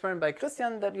the experiment by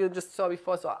Christian that you just saw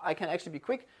before, so I can actually be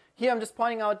quick. Here I'm just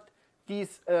pointing out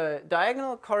these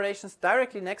diagonal correlations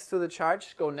directly next to the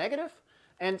charge go negative.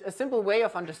 And a simple way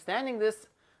of understanding this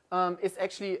is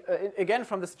actually, again,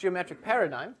 from this geometric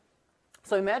paradigm.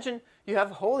 So imagine you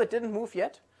have a hole that didn't move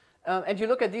yet, and you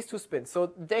look at these two spins.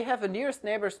 So they have a nearest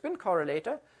neighbor spin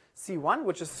correlator, C1,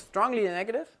 which is strongly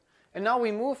negative. And now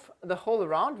we move the hole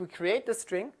around. We create this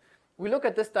string. We look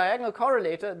at this diagonal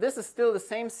correlator. This is still the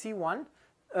same C1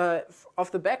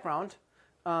 of the background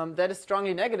that is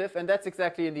strongly negative. And that's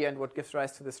exactly, in the end, what gives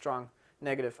rise to the strong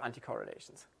negative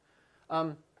anticorrelations.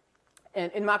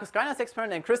 And in Markus Greiner's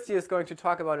experiment, and Christy is going to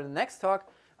talk about it in the next talk,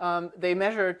 they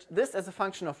measured this as a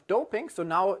function of doping. So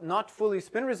now not fully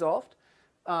spin resolved,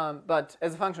 but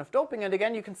as a function of doping. And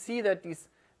again, you can see that these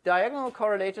diagonal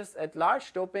correlators at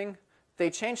large doping,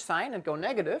 they change sign and go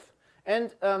negative.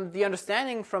 And the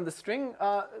understanding from the string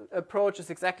approach is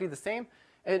exactly the same.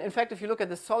 And in fact, if you look at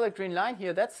the solid green line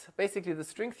here, that's basically the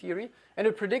string theory. And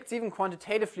it predicts even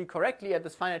quantitatively correctly at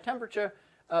this finite temperature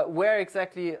where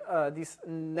exactly these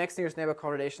next nearest neighbor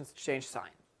correlations change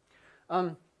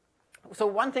sign. So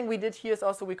one thing we did here is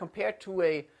also we compared to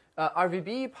a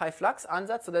RVB pi flux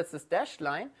ansatz. So that's this dashed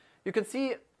line. You can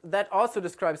see that also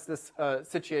describes this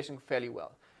situation fairly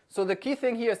well. So the key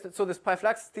thing here is that this pi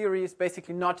flux theory is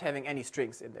basically not having any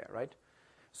strings in there, right?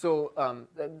 So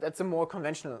that's a more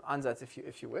conventional ansatz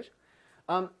if you wish.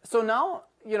 So now,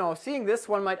 seeing this,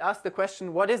 one might ask the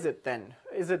question, what is it then?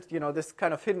 Is it, this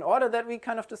kind of hidden order that we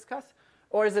kind of discussed?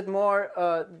 Or is it more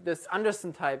this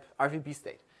Anderson type RVB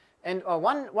state? And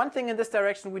one thing in this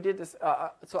direction we did is,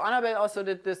 so Annabelle also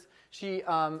did this. She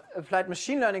applied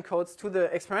machine learning codes to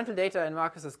the experimental data in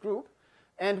Marcus's group.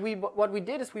 And what we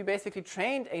did is we basically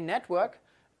trained a network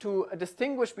to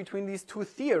distinguish between these two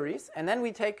theories. And then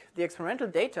we take the experimental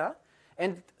data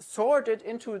and sort it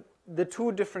into the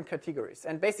two different categories.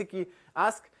 And basically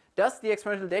ask, does the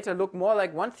experimental data look more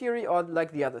like one theory or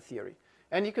like the other theory?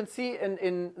 And you can see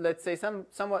in let's say,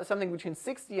 something between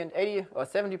 60 and 80 or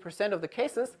 70% of the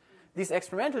cases, these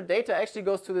experimental data actually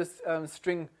goes to this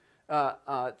string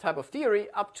type of theory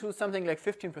up to something like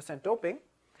 15% doping.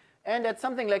 And at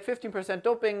something like 15%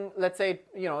 doping, let's say,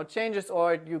 it changes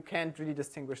or you can't really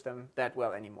distinguish them that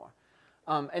well anymore.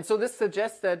 And so this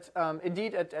suggests that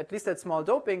indeed, at least at small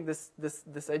doping,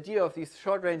 this idea of these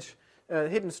short-range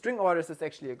hidden string orders is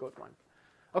actually a good one.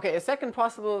 Okay, a second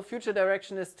possible future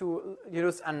direction is to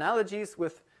use analogies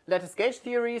with lattice gauge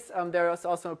theories. There is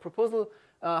also a proposal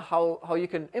how you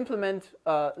can implement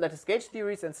lattice gauge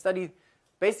theories and study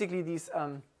basically these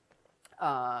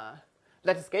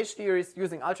lattice gauge theories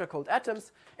using ultra-cold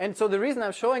atoms. And so the reason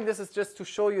I'm showing this is just to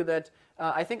show you that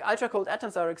I think ultra-cold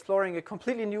atoms are exploring a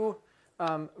completely new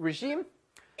regime.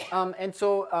 And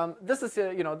so this is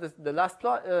the last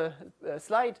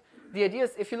slide. The idea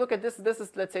is, if you look at this, this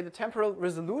is, let's say, the temporal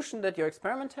resolution that your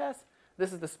experiment has.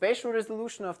 This is the spatial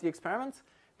resolution of the experiments.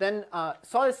 Then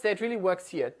solid state really works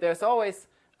here. There's always,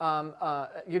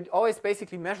 you always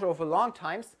basically measure over long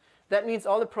times. That means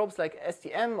all the probes like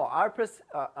STM or ARPAS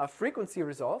are frequency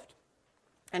resolved.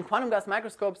 And quantum gas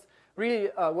microscopes really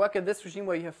work in this regime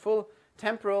where you have full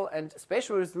temporal and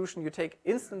spatial resolution. You take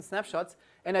instant snapshots.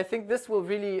 And I think this will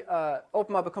really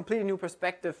open up a completely new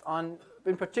perspective on,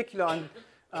 in particular,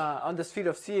 on this field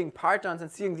of seeing partons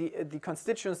and seeing the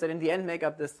constituents that in the end make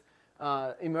up this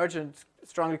emergent,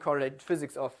 strongly correlated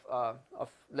physics of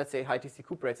let's say, high TC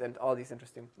Coop rates and all these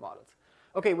interesting models.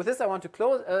 Okay, with this I want to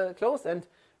close and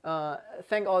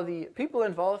thank all the people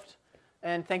involved,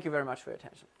 and thank you very much for your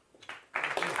attention.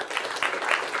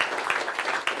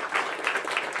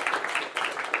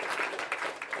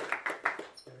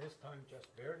 There is time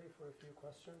just barely for a few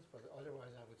questions, but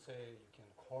otherwise I would say you can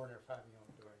corner Fabian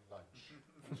during lunch.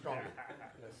 Strongly.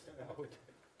 Yes, I would.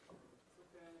 So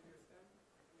can I understand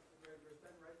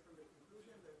right from the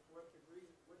conclusion that what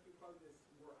you call this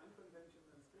more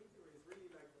unconventional string theory is really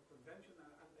like a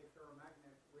conventional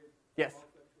antiferromagnet with Yes.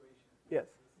 small fluctuation. Yes.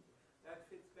 That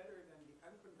fits better than the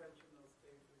unconventional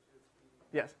state, which is the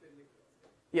Yes. spin-liquid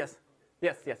state. Yes.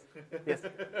 Yes. Yes. Yes.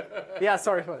 Yeah.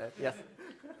 Sorry for that. Yes.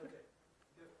 Okay.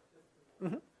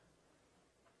 Mm-hmm.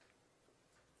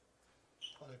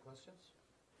 Other questions?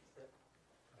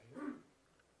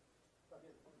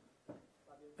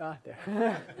 Ah, there. Do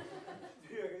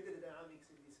you agree that the dynamics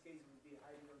in this case would be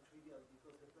highly non-trivial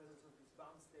because the presence of this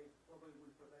bound state probably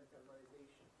will prevent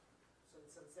thermalization? So in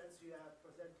some sense, you are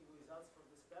presenting results from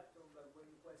the spectrum, but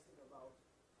when you're questioning about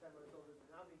thermal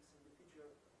dynamics in the future,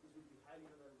 this will be highly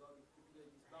non-ergodic, particularly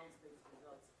these bound states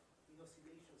results in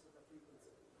oscillations at a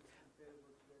frequency which is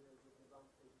comparable to the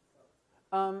bound state itself.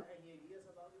 Any ideas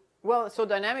about it? Well, so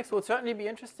dynamics would certainly be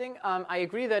interesting. I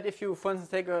agree that if you, for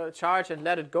instance, take a charge and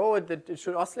let it go, it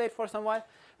should oscillate for some while.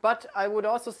 But I would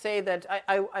also say that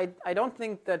I don't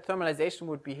think that thermalization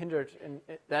would be hindered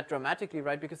that dramatically,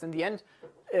 right? Because in the end,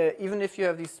 even if you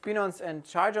have these spinons and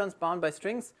chargons bound by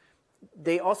strings,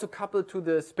 they also couple to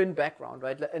the spin background,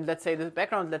 right? And let's say the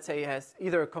background, has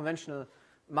either a conventional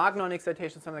Magnon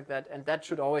excitation, something like that, and that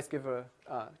should always give a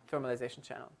thermalization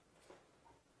channel.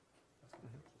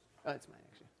 Oh, it's mine,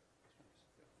 actually.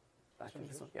 I think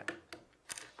this one, yeah.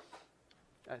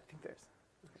 I think there's.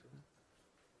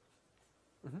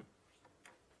 Okay.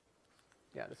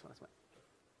 Yeah, this one is mine.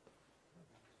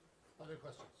 Other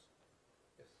questions?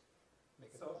 Yes. Make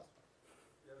it So, fast.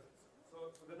 yes. So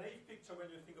the naive picture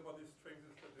when you think about these strings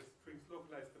is that the strings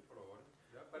localize the proton.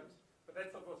 Yeah, but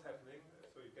that's not what's happening.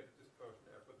 So you get a dispersion,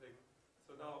 everything.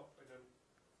 So now,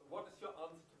 so what is your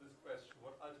answer to this question?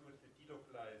 What ultimately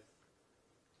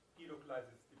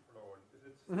delocalizes the proton? Is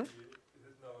it now?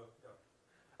 Yeah.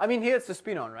 I mean, here it's the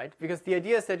spinon, right? Because the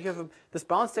idea is that you have this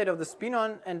bound state of the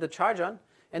spinon and the chargon,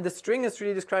 and the string is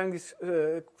really describing these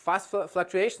fast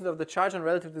fluctuations of the chargon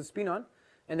relative to the spinon.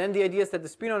 And then the idea is that the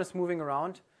spinon is moving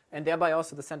around, and thereby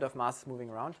also the center of mass is moving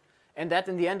around. And that,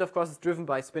 in the end, of course, is driven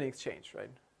by spin exchange,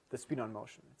 right? The spinon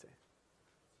motion, let's say.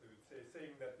 So you'd say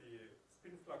saying that the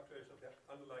spin fluctuation of the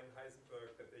underlying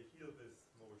Heisenberg, that they heal this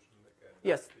motion again.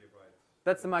 Yes. Right.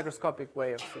 That's the microscopic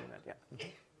way of seeing that, yeah. Can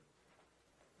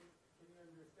you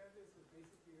understand this as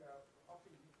basically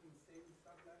hopping between same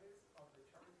sublattice of the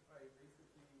charge by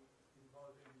basically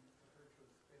involving the virtual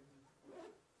spin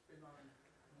on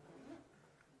moving,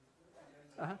 and then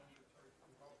the charge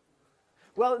involved?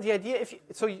 Well, the idea,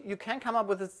 so you can come up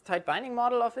with this tight binding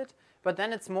model of it, but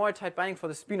then it's more tight binding for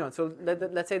the spinon. So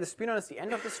let's say the spinon is the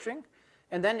end of the string,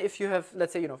 and then if you have,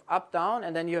 let's say, up, down,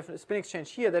 and then you have a spin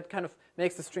exchange here, that kind of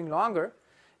makes the string longer.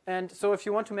 And so if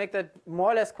you want to make that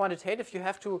more or less quantitative, you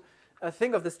have to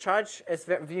think of this charge as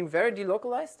being very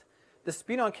delocalized. The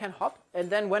spinon can hop, and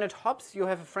then when it hops, you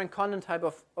have a Frank-Condon type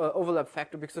of overlap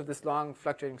factor because of this long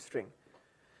fluctuating string.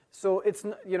 So it's,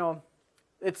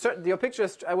 your picture,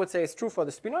 I would say, is true for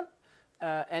the spinon,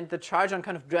 and the chargon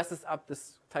kind of dresses up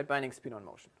this tight binding spinon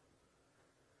motion.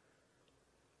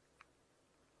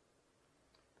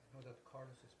 I know that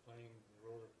Carlos is playing the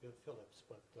role of Bill Phillips,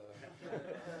 but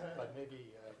but maybe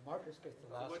Marcus gets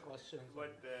the last question.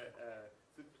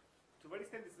 To what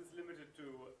extent is this limited to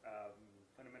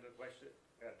fundamental questions?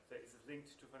 Is it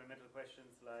linked to fundamental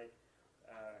questions like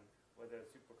whether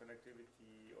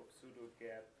superconductivity or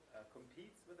pseudo-gap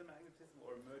competes with the magnetism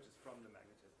or emerges from the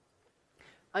magnetism?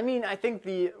 I mean, I think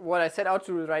what I set out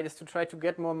to write is to try to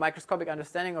get more microscopic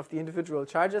understanding of the individual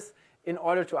charges in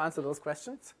order to answer those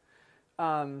questions.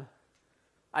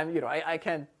 I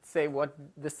can't say what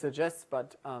this suggests,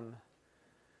 but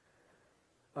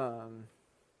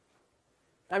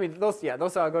I mean,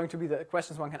 those are going to be the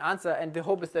questions one can answer, and the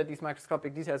hope is that these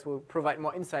microscopic details will provide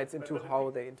more insights into how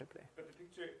they interplay. But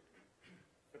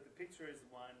the picture is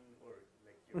one, or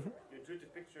like your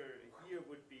intuitive picture here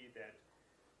would be that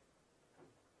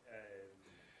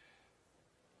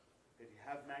that you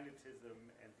have magnetism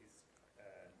and these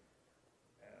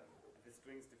the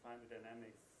strings define the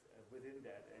dynamics within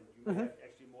that, and you have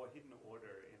actually more hidden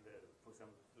order in the, for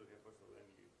example, than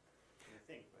you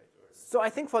think, right? So I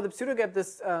think for the pseudogap,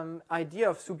 this idea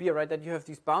of Subir, right, that you have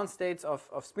these bound states of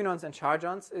spinons and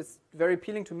chargons is very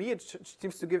appealing to me. It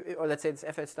seems to give, or let's say it's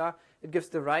FL star, it gives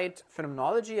the right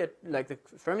phenomenology, like the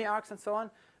Fermi arcs and so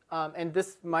on. And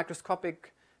this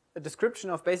microscopic description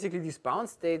of basically these bound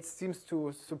states seems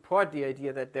to support the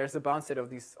idea that there's a bound state of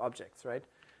these objects, right?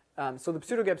 So the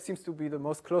pseudogap seems to be the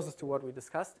most closest to what we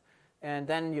discussed. And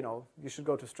then, you should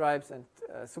go to stripes and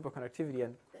superconductivity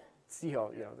and see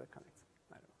how, that connects.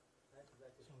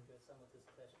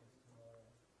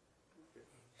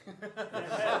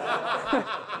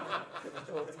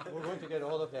 So we're going to get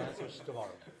all of the answers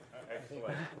tomorrow.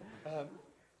 Excellent.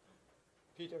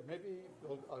 Peter, maybe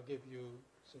I'll give you,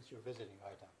 since you're visiting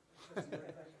ITAMP.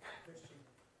 Question.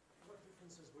 What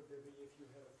differences would there be if you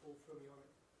had a full fermionic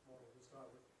model to start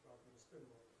with rather than a spin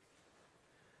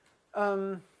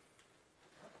model?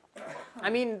 I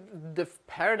mean, the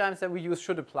paradigms that we use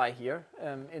should apply here,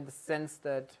 in the sense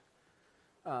that,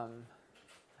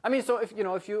 I mean, so if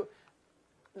you,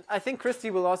 I think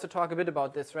Christy will also talk a bit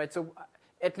about this, right? So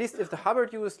at least if the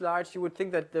Hubbard U is large, you would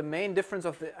think that the main difference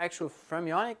of the actual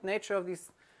fermionic nature of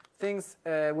these things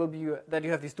will be that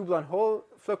you have these double hole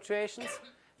fluctuations.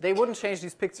 They wouldn't change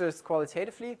these pictures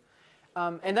qualitatively.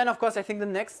 And then, of course, I think the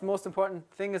next most important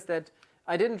thing is that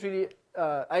I didn't really,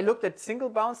 I looked at single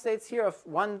bound states here of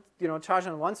one, charge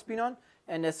on one spinon,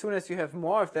 and as soon as you have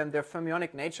more of them, their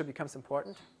fermionic nature becomes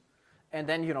important. And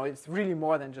then, it's really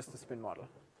more than just a spin model.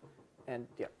 And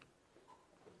yeah.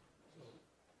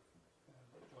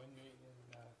 So, join me in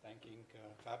thanking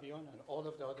Fabian and all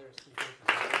of the other speakers.